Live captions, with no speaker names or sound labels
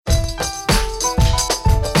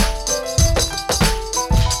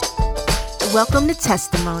Welcome to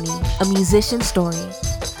Testimony, a musician story.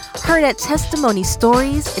 Heard at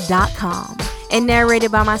testimonystories.com and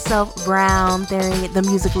narrated by myself, Brown Theory, the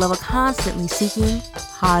music lover constantly seeking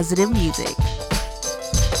positive music.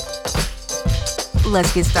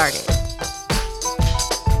 Let's get started.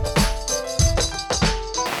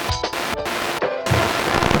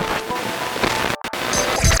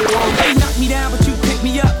 You knock me down, but you pick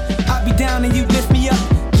me up. I be down and you lift me up.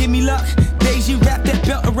 Give me luck. Days you wrap that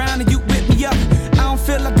belt around and you whip me up. I don't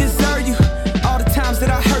feel I deserve you. All the times that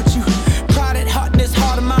I hurt you. Pride at heart in this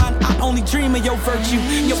heart of mine. I only dream of your virtue.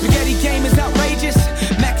 Your spaghetti game is outrageous.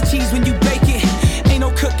 Mac and cheese when you bake it. Ain't no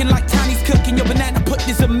cooking like Tiny's cooking. Your banana pudding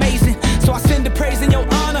is amazing. So I send the praise in your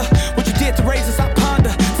honor. What you did to raise us, I ponder.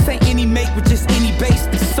 This ain't any make with just any bass.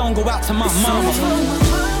 This song go out to my mama.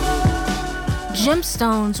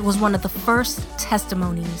 Gemstones was one of the first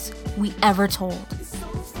testimonies we ever told.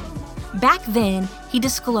 Back then, he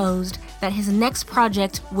disclosed that his next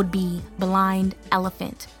project would be Blind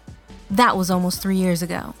Elephant. That was almost 3 years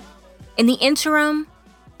ago. In the interim,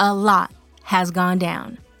 a lot has gone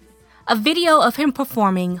down. A video of him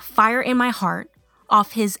performing Fire in My Heart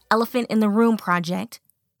off his Elephant in the Room project,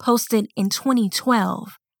 posted in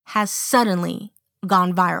 2012, has suddenly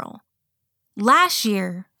gone viral. Last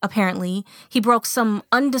year, apparently, he broke some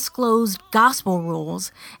undisclosed gospel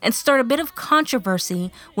rules and stirred a bit of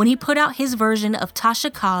controversy when he put out his version of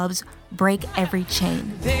Tasha Cobb's Break Every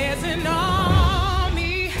Chain. There's an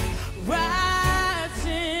army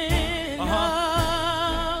rising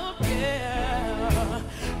up, yeah,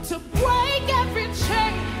 to break every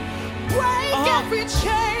chain, break every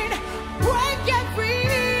chain, break every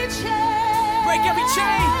chain, break every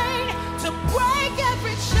chain, to break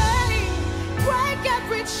every chain, break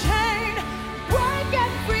every chain, break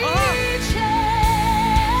every chain.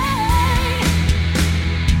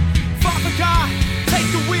 Father God, take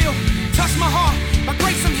the wheel, touch my heart, by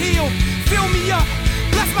grace I'm healed. Fill me up,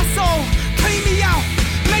 bless my soul, clean me out,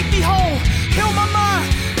 make me whole, heal my mind,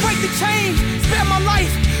 break the chains, spare my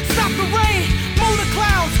life, stop the rain, move the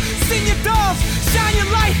clouds, send your doves, shine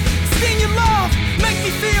your light, send your love, make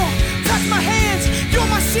me feel, touch my hands, you're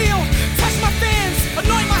my shield, touch my fans,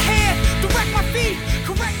 anoint my head, direct my feet,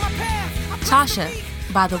 correct my path. Tasha,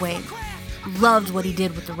 by the way, loved what he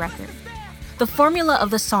did with the record. The formula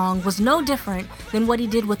of the song was no different than what he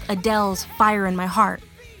did with Adele's Fire in My Heart.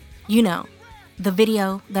 You know, the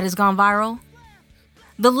video that has gone viral.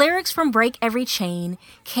 The lyrics from Break Every Chain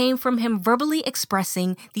came from him verbally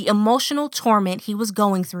expressing the emotional torment he was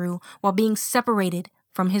going through while being separated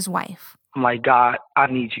from his wife. I'm like, God, I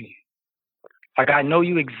need you. Like, I know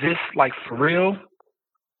you exist, like, for real,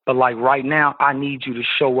 but, like, right now, I need you to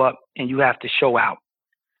show up, and you have to show out.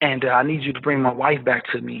 And I need you to bring my wife back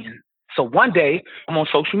to me. And so one day, I'm on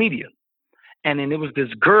social media, and then there was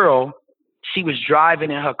this girl, she was driving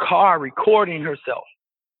in her car, recording herself.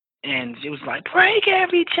 And she was like, break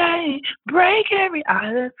every chain, break every,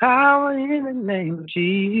 I have power in the name of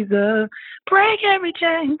Jesus. Break every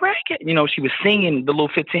chain, break it. You know, she was singing the little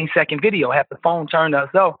 15-second video, had the phone turned to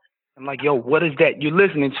herself. I'm like, yo, what is that you're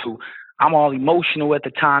listening to? I'm all emotional at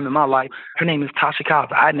the time in my life. Her name is Tasha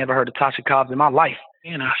Cobbs. I had never heard of Tasha Cobbs in my life.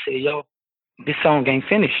 And I said, yo, this song ain't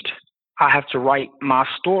finished. I have to write my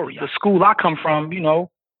story. The school I come from, you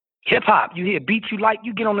know, hip hop. You hear beats you like,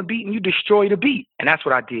 you get on the beat and you destroy the beat. And that's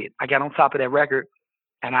what I did. I got on top of that record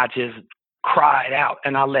and I just cried out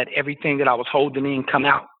and I let everything that I was holding in come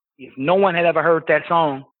out. If no one had ever heard that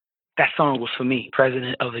song was for me,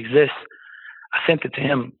 President of Exist. I sent it to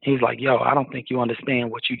him. He's like, yo, I don't think you understand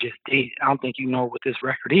what you just did. I don't think you know what this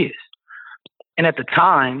record is. And at the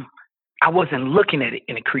time, I wasn't looking at it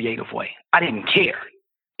in a creative way. I didn't care.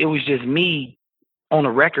 It was just me on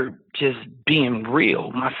a record, just being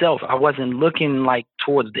real myself. I wasn't looking like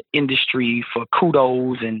towards the industry for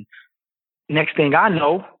kudos. And next thing I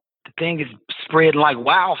know, the thing is spreading like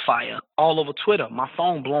wildfire all over Twitter. My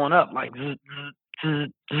phone blowing up like zzz, zzz,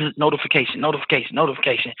 zzz, notification.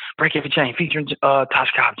 Break Every Chain featuring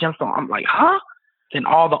Tasha Cobbs, Gemstone. I'm like, huh? Then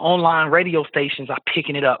all the online radio stations are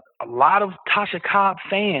picking it up. A lot of Tasha Cobbs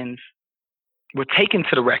fans were taken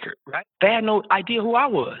to the record, right? They had no idea who I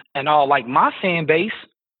was. And all like my fan base,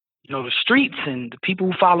 you know, the streets and the people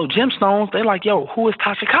who follow Gemstones, they're like, yo, who is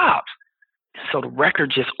Tasha Cobbs? So the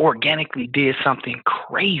record just organically did something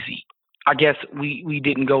crazy. I guess we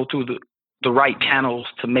didn't go through the right channels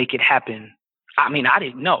to make it happen. I mean, I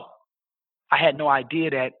didn't know. I had no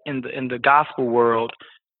idea that in the gospel world,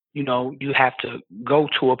 you know, you have to go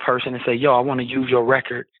to a person and say, yo, I want to use your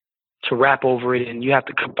record to rap over it. And you have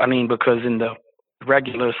to, I mean, because in the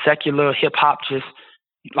regular secular hip hop, just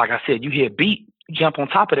like I said, you hear beat, jump on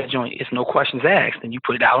top of that joint. It's no questions asked. And you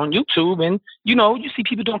put it out on YouTube, and, you see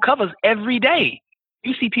people doing covers every day.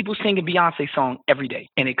 You see people singing Beyonce song every day.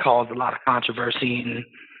 And it caused a lot of controversy. And,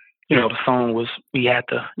 the song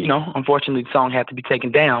unfortunately the song had to be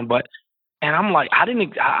taken down. And I'm like,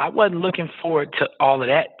 I wasn't looking forward to all of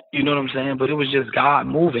that. You know what I'm saying? But it was just God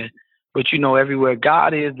moving. But, everywhere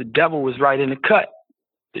God is, the devil was right in the cut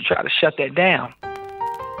to try to shut that down.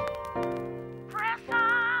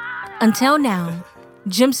 Until now,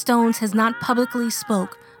 Gemstones has not publicly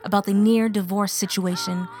spoke about the near divorce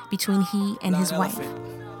situation between he and his wife.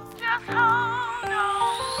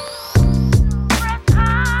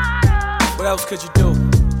 What else could you do?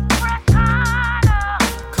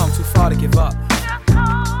 Come too far to give up.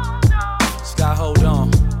 Just gotta hold on.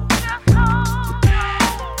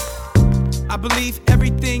 I believe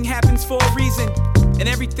everything happens for a reason, and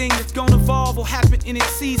everything that's gonna evolve will happen in its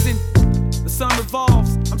season. The sun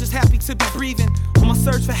revolves, I'm just happy to be breathing, on my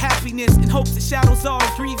search for happiness in hopes that shadows are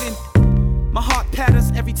grieving. My heart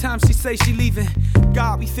patters every time she says she leaving.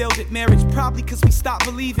 God, we failed at marriage, probably cause we stopped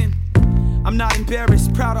believing. I'm not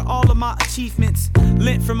embarrassed, proud of all of my achievements.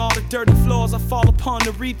 Lent from all the dirty flaws I fall upon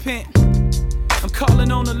to repent. I'm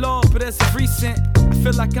calling on the Lord, but as of recent, I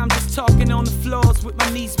feel like I'm just talking on the floors with my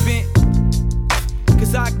knees bent.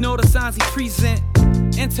 Cause I ignore the signs he present,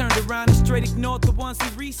 and turned around and straight ignored the ones he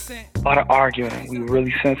resent. A lot of arguing. We were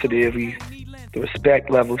really sensitive. The respect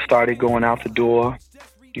level started going out the door.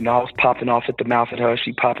 I was popping off at the mouth at her.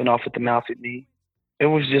 She popping off at the mouth at me. It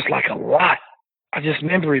was just like a lot. I just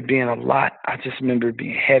remember it being a lot. I just remember it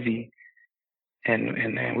being heavy.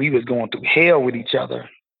 And we was going through hell with each other.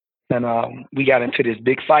 And we got into this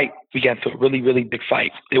big fight. We got into a really, really big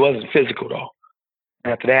fight. It wasn't physical, though.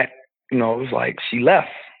 After that, it was like she left.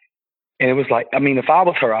 And it was like, if I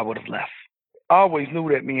was her, I would have left. I always knew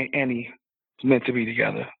that me and Annie was meant to be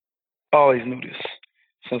together. Always knew this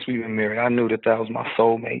since we've been married. I knew that was my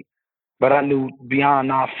soulmate. But I knew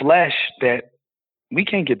beyond our flesh that we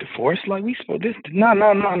can't get divorced. Like, we supposed this. No.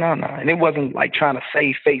 And it wasn't like trying to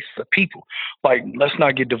save face for people. Like, let's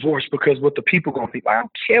not get divorced because what the people gonna think. I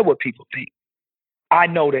don't care what people think. I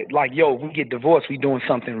know that, like, if we get divorced, we doing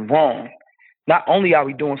something wrong. Not only are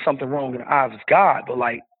we doing something wrong in the eyes of God, but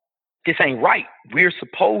like, this ain't right. We're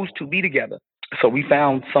supposed to be together. So we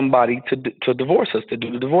found somebody to divorce us, to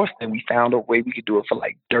do the divorce thing. We found a way we could do it for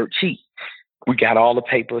like dirt cheap. We got all the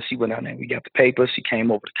papers. She went down there. We got the papers. She came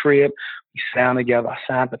over the crib. We signed together. I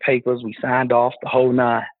signed the papers. We signed off the whole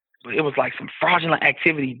nine. But it was like some fraudulent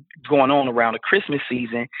activity going on around the Christmas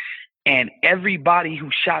season. And everybody who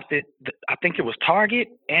shopped at, I think it was Target,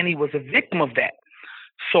 Annie was a victim of that.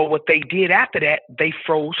 So what they did after that, they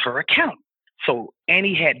froze her account. So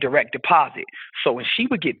Annie had direct deposit. So when she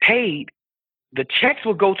would get paid, the checks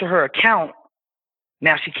would go to her account.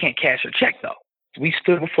 Now she can't cash her check, though. We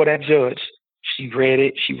stood before that judge. She read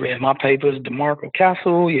it. She read my papers, DeMarco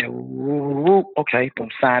Castle. Yeah, okay,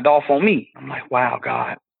 boom, signed off on me. I'm like, wow,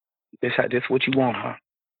 God, this what you want, huh?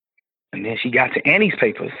 And then she got to Annie's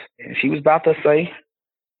papers, and she was about to say,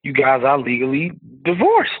 you guys are legally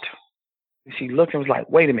divorced. And she looked and was like,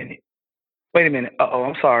 wait a minute. Uh-oh,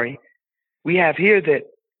 I'm sorry. We have here that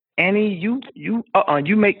Annie, you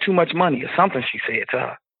make too much money or something, she said to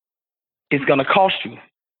her. It's going to cost you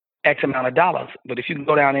X amount of dollars. But if you can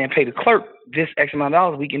go down there and pay the clerk this X amount of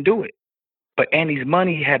dollars, we can do it. But Annie's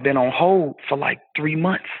money had been on hold for like 3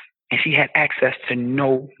 months, and she had access to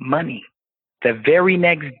no money. The very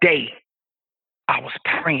next day, I was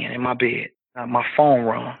praying in my bed. My phone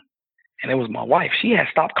rang, and it was my wife. She had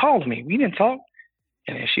stopped calling me. We didn't talk.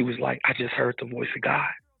 And then she was like, I just heard the voice of God.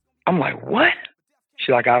 I'm like, what? She's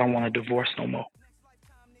like, I don't want a divorce no more.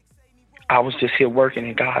 I was just here working,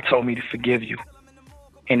 and God told me to forgive you.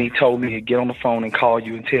 And he told me to get on the phone and call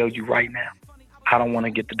you and tell you right now, I don't want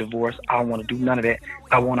to get the divorce. I don't want to do none of that.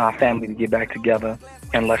 I want our family to get back together,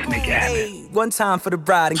 and let's make it happen. Hey, one time for the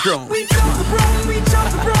bride and groom. We jump the broom, we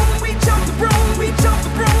jump the broom, we jump the broom, we jump the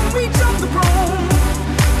broom, we jump the broom,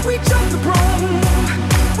 we jump the broom.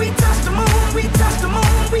 We touch the moon, we touch the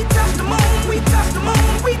moon, we touch the moon, we touch the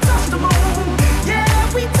moon, we touch the moon.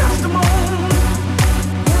 Yeah, we touch the moon.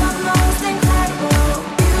 You're the most incredible,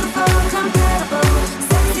 beautiful, compatible,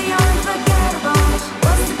 sexy, unforgettable.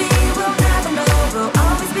 What's to be, we'll never know. We'll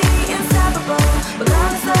always be inseparable. But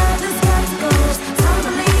love is love, the skepticals. Some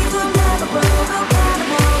believe we'll never grow.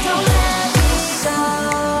 Compatible, don't let me go.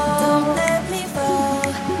 Don't let me fall.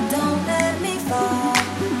 Don't let me fall.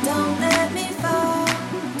 Don't let me fall.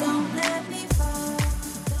 Don't let me fall.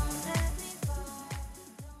 Don't let me fall.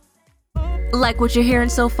 Like what you're hearing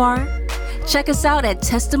so far? Check us out at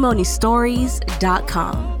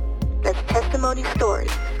testimonystories.com. That's Testimony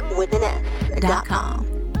Stories with an F.com,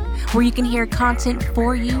 where you can hear content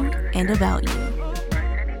for you and about you.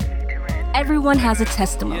 Everyone has a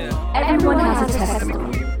testimony. Everyone has a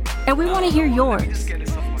testimony. And we want to hear yours.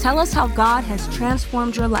 Tell us how God has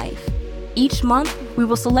transformed your life. Each month, we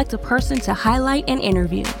will select a person to highlight and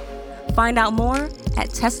interview. Find out more at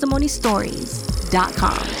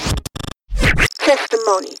testimonystories.com.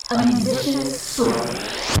 Testimony. A musician's story.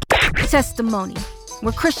 Testimony,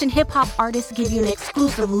 where Christian hip-hop artists give you an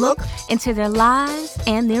exclusive look into their lives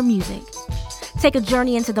and their music. Take a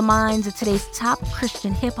journey into the minds of today's top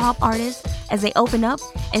Christian hip-hop artists as they open up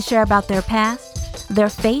and share about their past, their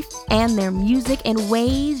faith, and their music in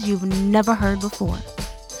ways you've never heard before.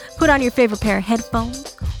 Put on your favorite pair of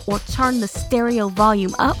headphones or turn the stereo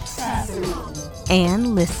volume up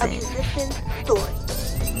and listen. A musician's story.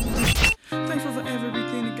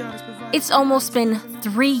 It's almost been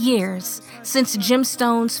 3 years since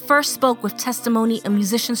Gemstones first spoke with Testimony, a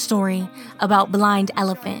musician's story about Blind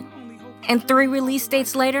Elephant. And 3 release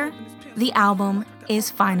dates later, the album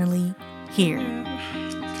is finally here.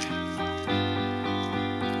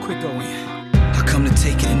 Quit going. I come to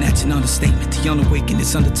take it, and that's an understatement. The unawakened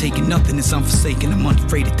is undertaken, nothing is unforsaken. I'm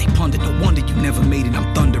unafraid that they ponder. No wonder you never made it.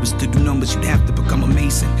 I'm thunderous. To do numbers, you'd have to become a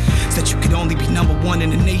mason. Said you could only be number one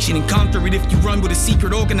in the nation and conquer it if you run with a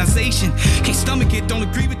secret organization. Can't stomach it, don't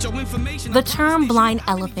agree with your information. The term blind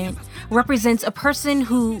elephant represents a person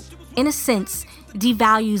who, in a sense,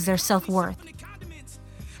 devalues their self-worth.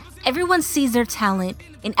 Everyone sees their talent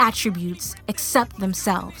and attributes except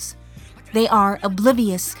themselves. They are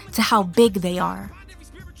oblivious to how big they are,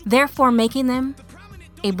 therefore making them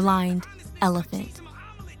a blind elephant.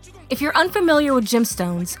 If you're unfamiliar with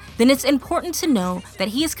Gemstones, then it's important to know that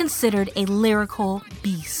he is considered a lyrical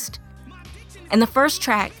beast. And the first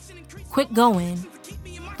track, Quit Going,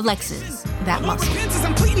 flexes that muscle.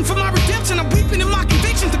 I'm pleading for my redemption. I'm weeping in my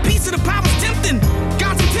convictions. The piece of the power's tempting.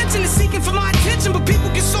 God's intention is seeking for my attention, but people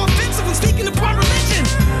get so offensive when speaking upon religion.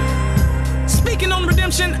 Speaking on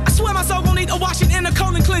redemption, I swear my soul gon' need a washing and a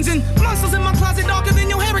colon cleansing. Monsters in my closet darker than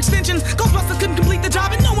your hair extensions. Ghostbusters couldn't complete the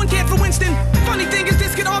job and no one cared for Winston. Funny thing is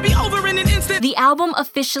this could all be over in an instant. The album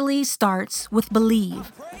officially starts with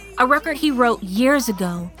Believe, a record he wrote years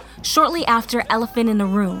ago, shortly after Elephant in the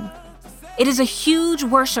Room. It is a huge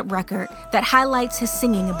worship record that highlights his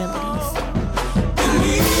singing abilities.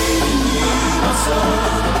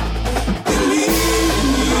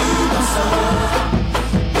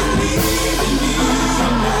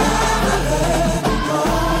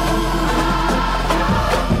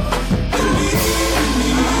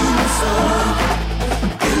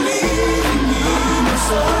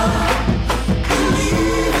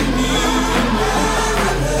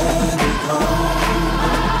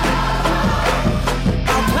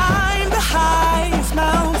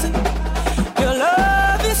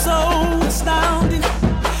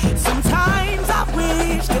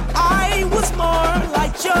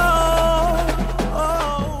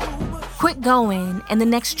 Quit Going and the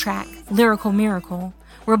next track, Lyrical Miracle,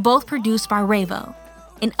 were both produced by Ravo,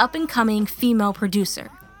 an up-and-coming female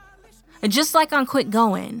producer. Just like on Quit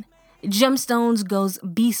Going, Gemstones goes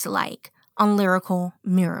beast-like on Lyrical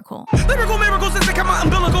Miracle. Lyrical miracles as they come out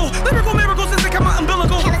umbilical. Lyrical miracles as they come out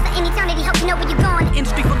umbilical. Tell us for any eternity, hope you know where you're going.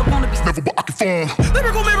 Industry full of wannabes, never what I can form.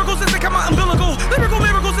 Lyrical miracles as they come out umbilical. Lyrical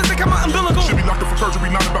miracles as they come out umbilical. Should be locked up for perjury,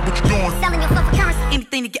 not about what you're doing. Selling your soul for currency.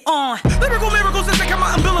 Anything to get on. Lyrical miracles as they come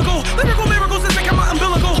out umbilical. Lyrical miracles as they come out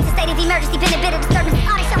umbilical. It's a state of emergency, been a bit of disturbance.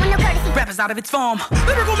 All they showing no courtesy. Rappers out of its form.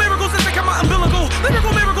 Lyrical miracles as they come out umbilical.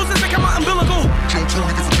 Lyrical miracles as they come out umbilical. Joe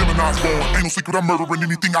Tony gets a Gemini's born. Ain't no secret, I'm murdering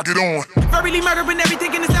anything I get on. Verbally murdering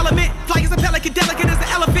everything in this element. Fly as a pelican, delicate as an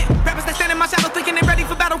elephant. Rappers that stand in my shadow thinking they're ready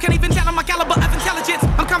for battle. Can't even tell my caliber of intelligence.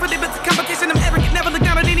 I'm confident, but the competition, I'm arrogant. Never look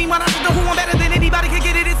down at anyone. I don't know who I'm better than. Anybody can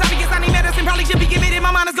get it. It's obvious I need medicine. Probably should be giving it.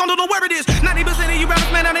 My mind is gone, don't know where it is. 90% of you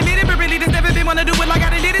rappers, man, I admit it. But really, there's never been one to do it like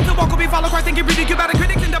I did it. To walk up and follow Christ and get ridiculed by the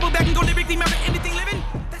critics. And double back and go lyrically murder anything living.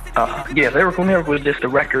 Yeah, Lyrical Miracle is just a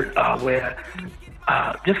record where,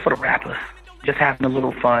 just for the rappers, just having a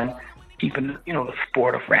little fun, keeping, the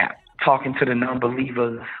sport of rap, talking to the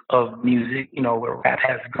non-believers of music, where rap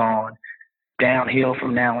has gone downhill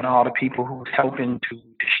from now, and all the people who's helping to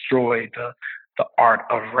destroy the art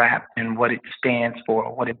of rap and what it stands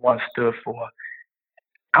for, what it once stood for.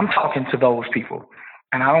 I'm talking to those people,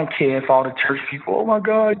 and I don't care if all the church people, oh my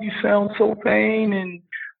God, you sound so vain, and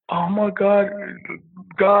oh my God,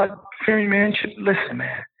 God-fearing man should listen,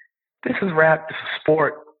 man. This is rap. This is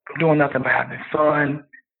sport. I'm doing nothing but having fun.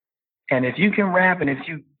 And if you can rap and if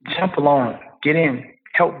you jump along, get in,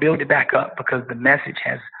 help build it back up, because the message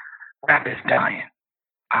rap is dying.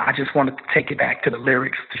 I just wanted to take it back to the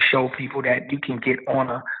lyrics to show people that you can get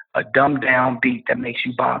on a dumbed down beat that makes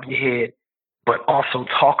you bob your head, but also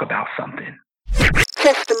talk about something.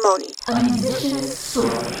 Testimony.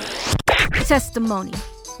 Testimony,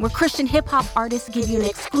 where Christian hip-hop artists give you an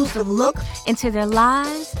exclusive look into their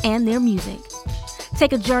lives and their music.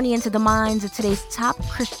 Take a journey into the minds of today's top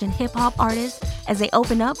Christian hip-hop artists as they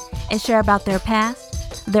open up and share about their past,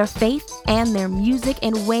 their faith, and their music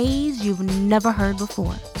in ways you've never heard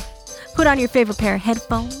before. Put on your favorite pair of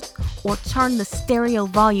headphones or turn the stereo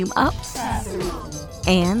volume up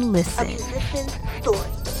and listen. A musician's story.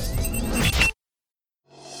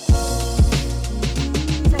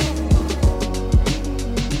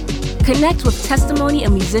 Connect with Testimony, a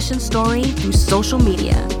musician story through social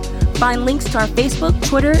media. Find links to our Facebook,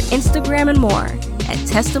 Twitter, Instagram, and more at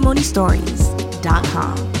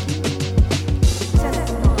testimonystories.com.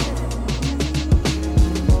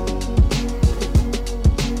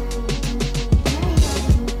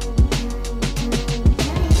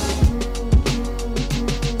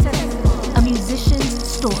 A musician's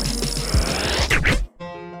story.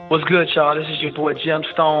 What's good, y'all? This is your boy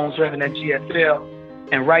Gemstones, repping at GFL.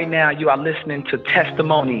 And right now, you are listening to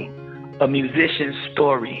Testimony, a musician's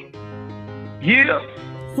story. Yeah!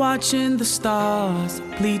 Watching the stars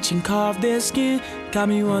bleach and carve their skin got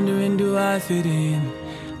me wondering, do I fit in?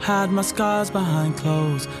 Hide my scars behind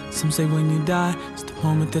clothes. Some say when you die, it's the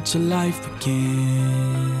moment that your life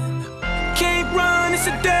began. Can't run, it's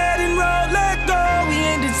a dead end road, let go. We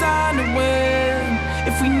ain't designed to win.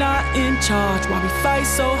 If we not in charge, why we fight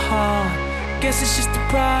so hard? Guess it's just the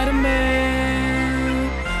pride of man.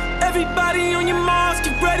 Everybody on your marks,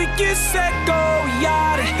 get ready, get set, go, we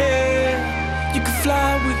outta here. You can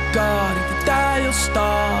fly with God, if you die, you'll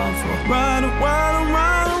starve. Run away.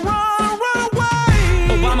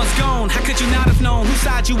 Obama's gone, how could you not have known whose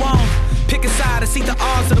side you on? Pick a side and see the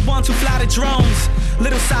odds of the ones who fly the drones.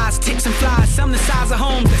 Little size ticks and flies, some the size of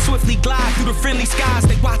homes that swiftly glide through the friendly skies.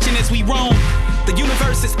 They watching as we roam. The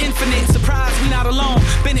universe is infinite, surprise, we not alone.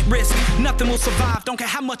 Been at risk, nothing will survive, don't care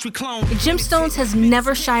how much we clone. Gemstones has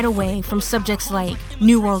never shied away from subjects like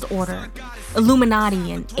New World Order,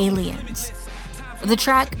 Illuminati, and aliens. The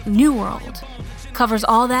track New World covers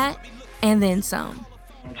all that and then some.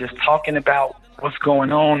 Just talking about what's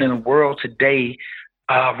going on in the world today,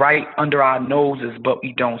 right under our noses, but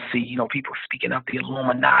we don't see. You know, people speaking of the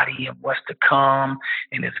Illuminati and what's to come,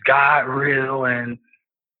 and is God real, and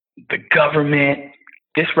the government.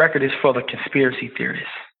 This record is for the conspiracy theorists,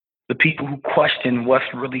 the people who question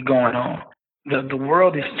what's really going on. The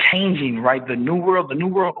world is changing, right? The new world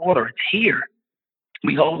order, it's here.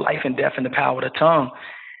 We hold life and death in the power of the tongue.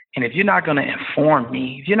 And if you're not going to inform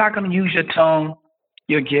me, if you're not going to use your tongue,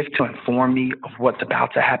 your gift to inform me of what's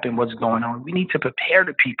about to happen, what's going on, we need to prepare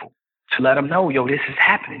the people to let them know, yo, this is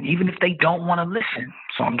happening, even if they don't want to listen.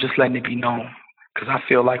 So I'm just letting it be known, because I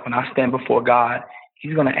feel like when I stand before God,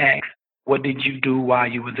 He's going to ask, what did you do while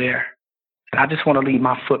you were there? And I just want to leave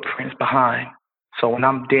my footprints behind. So when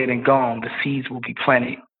I'm dead and gone, the seeds will be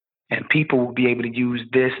planted, and people will be able to use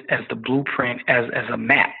this as the blueprint, as a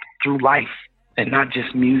map through life, and not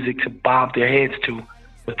just music to bob their heads to.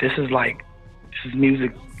 But this is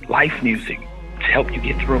music, life music, to help you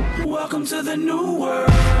get through. Welcome to the new world.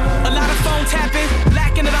 A lot of phone tapping,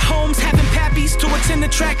 lacking of the homes, having pappies to attend the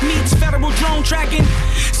track meets, federal drone tracking,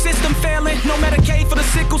 system failing, no Medicaid for the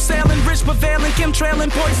sickle sailing, rich prevailing, chemtrailing,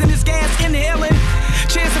 poisonous gas inhaling.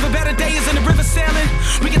 Chance of a better day is in the river sailing.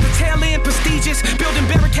 We get the tail end prestigious, building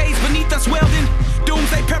barricades beneath us welding.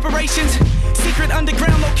 Doomsday preparations, secret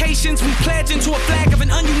underground locations. We pledge into a flag of an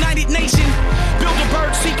ununited nation.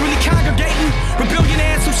 Bilderberg secretly congregating,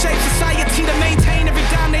 rebellionaires who shape society to maintain every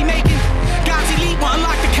dime they making. God's elite will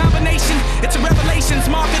unlock the combination. It's a revelations,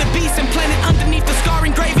 mark of the beast implanted underneath the scar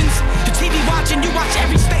engravings. The TV watching, you watch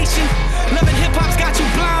every station. Loving hip-hop's got you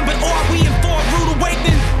blind, but are we in for a rude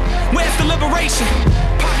awakening? Where's the liberation?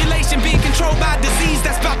 Population being controlled by a disease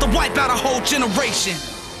that's about to wipe out a whole generation.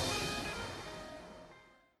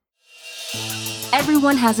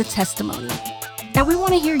 Everyone has a testimony, and we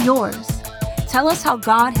want to hear yours. Tell us how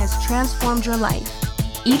God has transformed your life.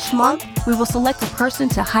 Each month, we will select a person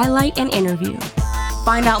to highlight and interview.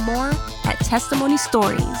 Find out more at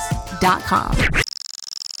testimonystories.com.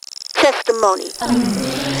 Testimony.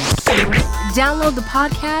 Download the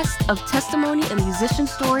podcast of Testimony, a musician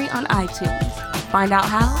story on iTunes. Find out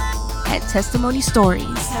how at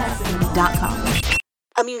testimonystories.com.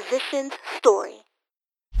 A musician's story.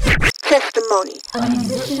 Testimony.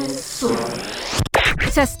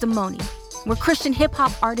 Testimony, where Christian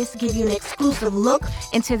hip-hop artists give you an exclusive look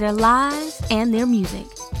into their lives and their music.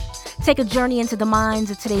 Take a journey into the minds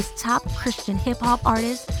of today's top Christian hip-hop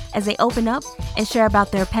artists as they open up and share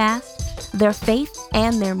about their past, their faith,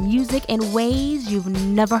 and their music in ways you've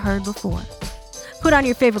never heard before. Put on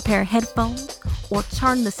your favorite pair of headphones or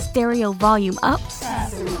turn the stereo volume up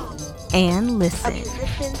and listen.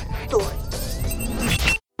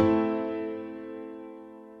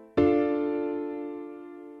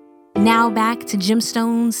 Now back to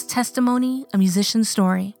Gemstones' testimony, a musician's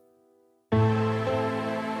story.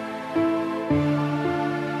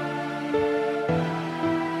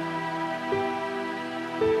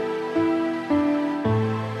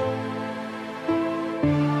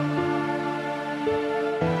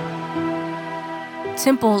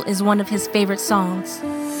 Temple is one of his favorite songs.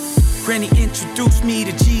 Granny introduced me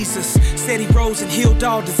to Jesus. Said he rose and healed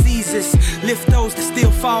all diseases. Lift those that still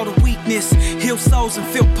fall to weakness. Heal souls and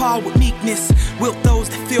fill Paul with meekness. Wilt those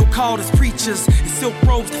that feel called as preachers. And silk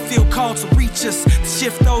robes that feel called to reach us. To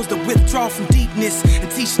shift those that withdraw from deepness. And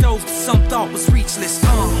teach those that some thought was reachless.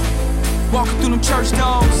 Walking through them church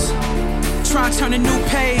doors. Trying to turn a new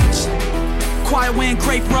page. Choir wearing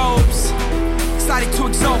grape robes. Excited to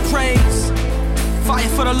exalt praise. Fire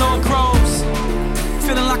for the Lord grows.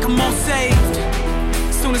 Feeling like I'm all saved.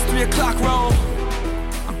 As soon as 3 o'clock roll,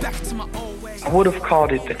 I'm back to my old way. I would have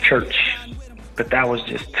called it the church, but that was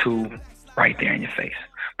just too right there in your face.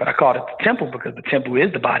 But I called it the temple because the temple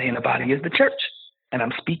is the body and the body is the church. And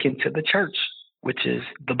I'm speaking to the church, which is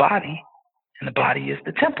the body, and the body is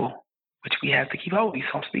the temple, which we have to keep holy.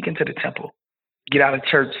 So I'm speaking to the temple. Get out of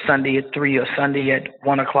church Sunday at 3 or Sunday at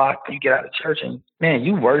 1 o'clock. You get out of church and, man,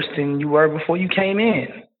 you worse than you were before you came in.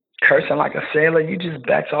 Cursing like a sailor, you just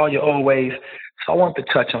back to all your old ways. So I want to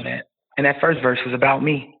touch on that. And that first verse was about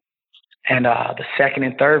me. And the second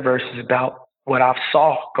and third verse is about what I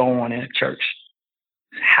saw go on in the church.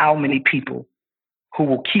 How many people who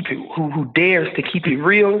will keep it, who dares to keep it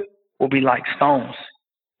real will be like stones.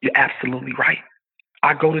 You're absolutely right.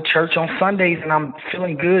 I go to church on Sundays and I'm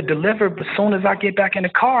feeling good, delivered. But as soon as I get back in the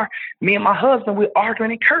car, me and my husband, we're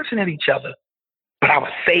arguing and cursing at each other. But I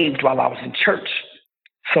was saved while I was in church.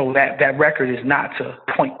 So that record is not to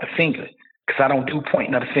point the finger, because I don't do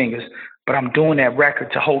pointing of the fingers, but I'm doing that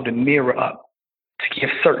record to hold the mirror up, to give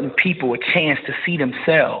certain people a chance to see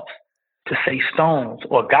themselves, to say Stones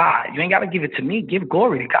or God. You ain't got to give it to me. Give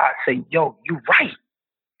glory to God. Say, yo, you right.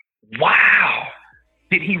 Wow.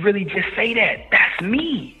 Did he really just say that? That's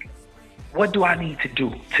me. What do I need to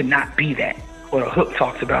do to not be that? Well, the hook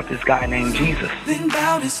talks about this guy named Jesus. Then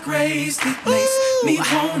about his grace that makes me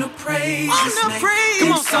wanna praise his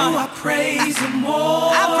name. And so I praise him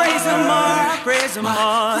more. I praise him more. I praise him more.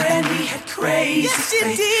 My granny had crazy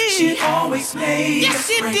faith. She always made us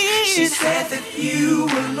pray. She said that you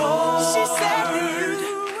were Lord. She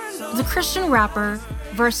said The Christian rapper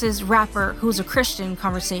versus rapper who's a Christian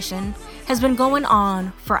conversation has been going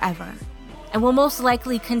on forever and will most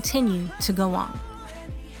likely continue to go on.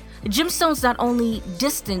 Gemstones not only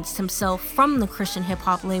distanced himself from the Christian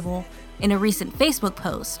hip-hop label in a recent Facebook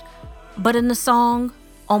post, but in the song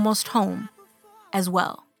Almost Home as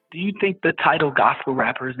well. Do you think the title gospel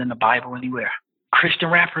rapper is in the Bible anywhere?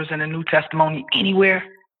 Christian rappers in the New Testament anywhere?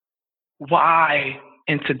 Why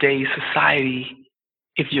in today's society,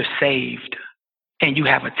 if you're saved and you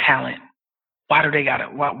have a talent, why do they gotta,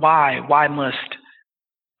 why must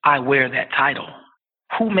I wear that title?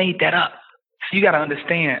 Who made that up? So you got to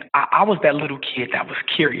understand, I was that little kid that was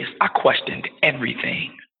curious. I questioned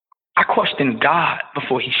everything. I questioned God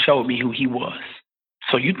before he showed me who he was.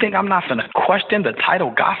 So you think I'm not going to question the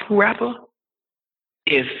title gospel rapper?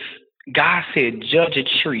 If God said, judge a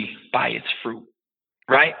tree by its fruit,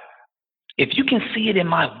 right? If you can see it in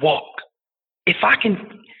my walk, if I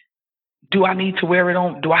can, do I need to wear it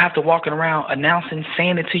on? Do I have to walk it around announcing,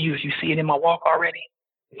 saying it to you if you see it in my walk already?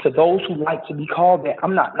 To those who like to be called that,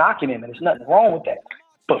 I'm not knocking him, and there's nothing wrong with that.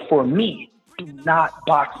 But for me, do not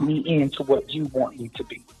box me into what you want me to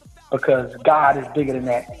be, because God is bigger than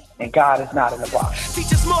that, and God is not in the box.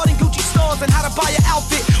 Teach us more than Gucci stores and how to buy an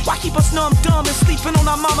outfit. Why keep us numb, dumb, and sleeping on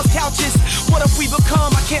our mama's couches? What if we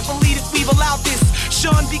become? I can't believe that we've allowed this.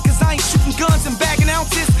 Shun, because I ain't shooting guns and bagging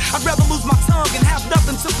ounces. I'd rather lose my tongue and have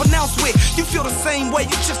nothing to pronounce with. You feel the same way,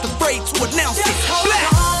 you're just afraid to announce it.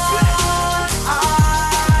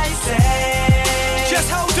 Just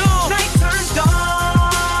hold on. Night turns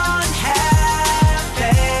dawn. Have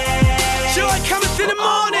faith. Joy cometh in the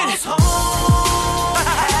morning. Almost home.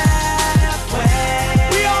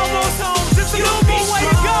 Halfway. We almost home. Just a little more way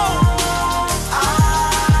to go.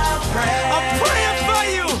 I'm praying for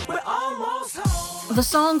you. We're almost home. The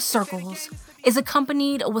song Circles is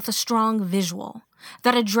accompanied with a strong visual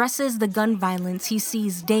that addresses the gun violence he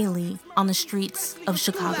sees daily on the streets of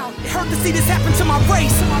Chicago. It hurt to see this happen to my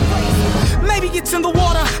race. Maybe it's in the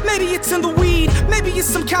water, maybe it's in the weed, maybe it's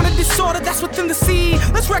some kind of disorder that's within the seed.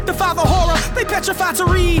 Let's rectify the horror, they petrified to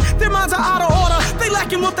read. Their minds are out of order, they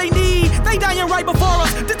lacking what they need. They dying right before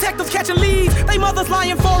us, detectives catching leads. They mothers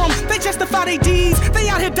lying for them, they justify their deeds. They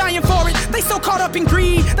out here dying for it, they so caught up in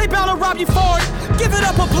greed. They bound to rob you for it, give it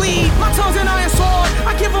up or bleed. My tongue's an iron sword,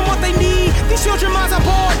 I give them what they need. These children minds are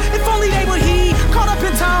bored, if only they would heed. Caught up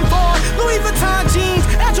in time for Louis Vuitton jeans,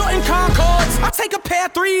 Air Jordan Concords. I take a pair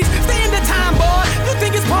of threes, stay in the time, boy. You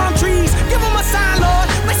think it's palm trees, give them a sign, Lord.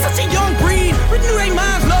 They such a young breed, renew their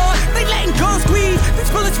minds, Lord. They letting guns squeeze,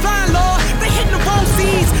 these bullets flying, Lord. They hitting the wrong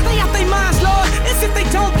seeds, they out their minds, Lord. As if they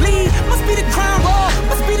don't bleed, must be the crime raw,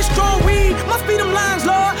 must be the strong weed, must be them lines,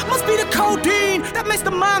 Lord. Must be the codeine that makes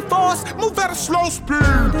the mind force move at a slow speed.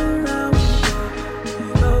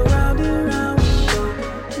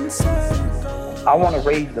 I want to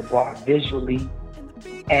raise the bar visually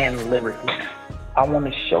and lyrically. I want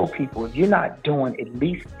to show people, if you're not doing at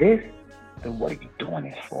least this, then what are you doing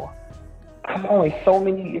this for? Come on,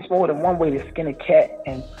 it's more than one way to skin a cat.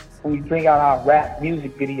 And when we bring out our rap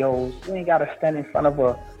music videos, we ain't got to stand in front of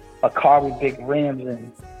a car with big rims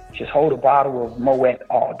and just hold a bottle of Moet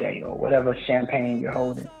all day or whatever champagne you're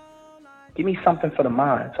holding. Give me something for the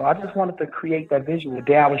mind. So I just wanted to create that visual. The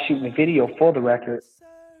day I was shooting a video for the record,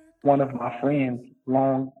 one of my friends,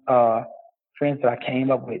 friends that I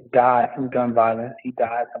came up with, died from gun violence. He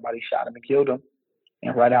died, somebody shot him and killed him.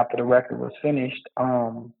 And right after the record was finished,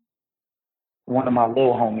 one of my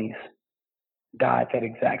little homies died that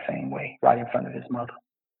exact same way, right in front of his mother.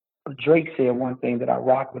 But Drake said one thing that I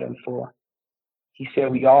rock with him for. He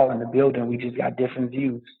said, we all in the building, we just got different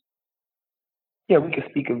views. Yeah, we can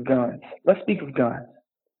speak of guns. Let's speak of guns.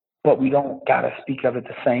 But we don't got to speak of it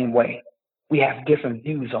the same way. We have different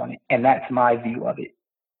views on it, and that's my view of it.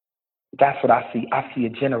 That's what I see. I see a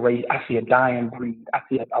generation. I see a dying breed. I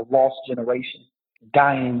see a lost generation,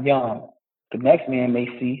 dying young. The next man may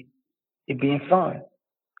see it being fun.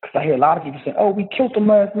 Because I hear a lot of people saying, oh, we killed him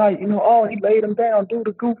last night. You know, oh, he laid him down, do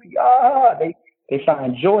the goofy. They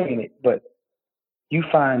find joy in it. But you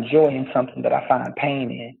find joy in something that I find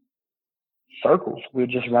pain in. Circles. We're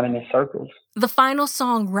just running in circles. The final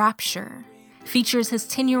song, Rapture, features his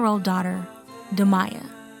 10-year-old daughter, Demaya.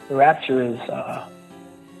 The rapture is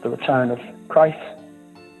the return of Christ.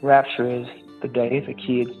 Rapture is the day the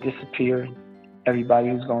kids disappear. Everybody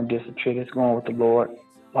who's going to disappear is going with the Lord.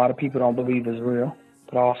 A lot of people don't believe it's real,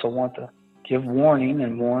 but I also want to give warning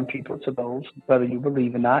and warn people to those, whether you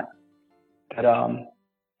believe or not, that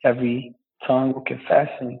every tongue will confess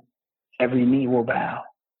and every knee will bow.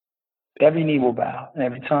 Every knee will bow and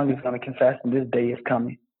every tongue is going to confess, and this day is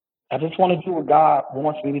coming. I just want to do what God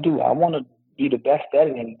wants me to do. I want to be the best at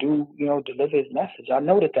it and deliver his message. I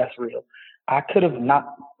know that that's real. I could have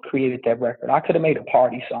not created that record. I could have made a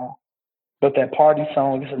party song. But that party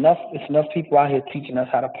song, it's enough people out here teaching us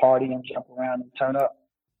how to party and jump around and turn up.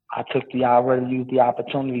 I already used the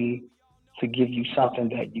opportunity to give you something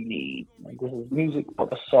that you need. Like, this is music for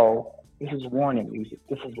the soul. This is warning music.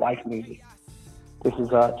 This is life music. This is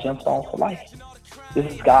Gemstones for life.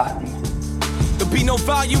 This is God music. There'll be no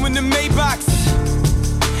value in the Maybachs.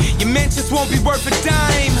 Your mansions won't be worth a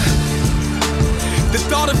dime. The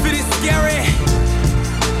thought of it is scary.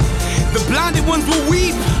 The blinded ones will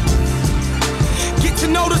weep. Get to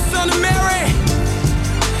know the Son of Mary.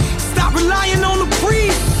 Stop relying on the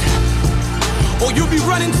priest, or you'll be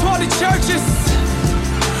running toward the churches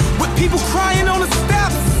with people crying on the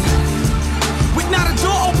steps, with not a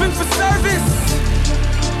door open for service,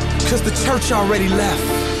 'cause the church already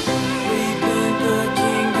left.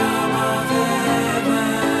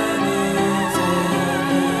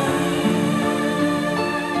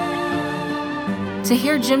 To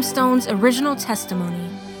hear Gemstones' original testimony,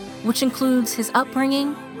 which includes his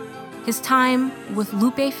upbringing, his time with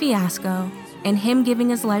Lupe Fiasco, and him giving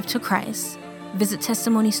his life to Christ, visit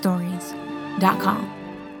testimonystories.com.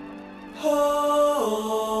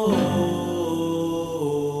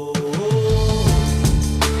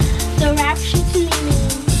 The rapture to me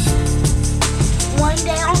means one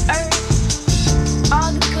day on earth,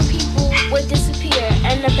 all the good people will disappear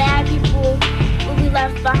and the bad people will be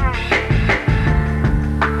left behind.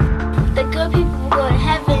 The good people will go to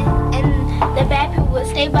heaven and the bad people will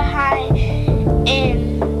stay behind,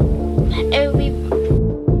 and it will be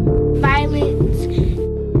violence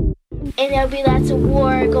and there'll be lots of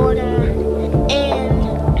war going on.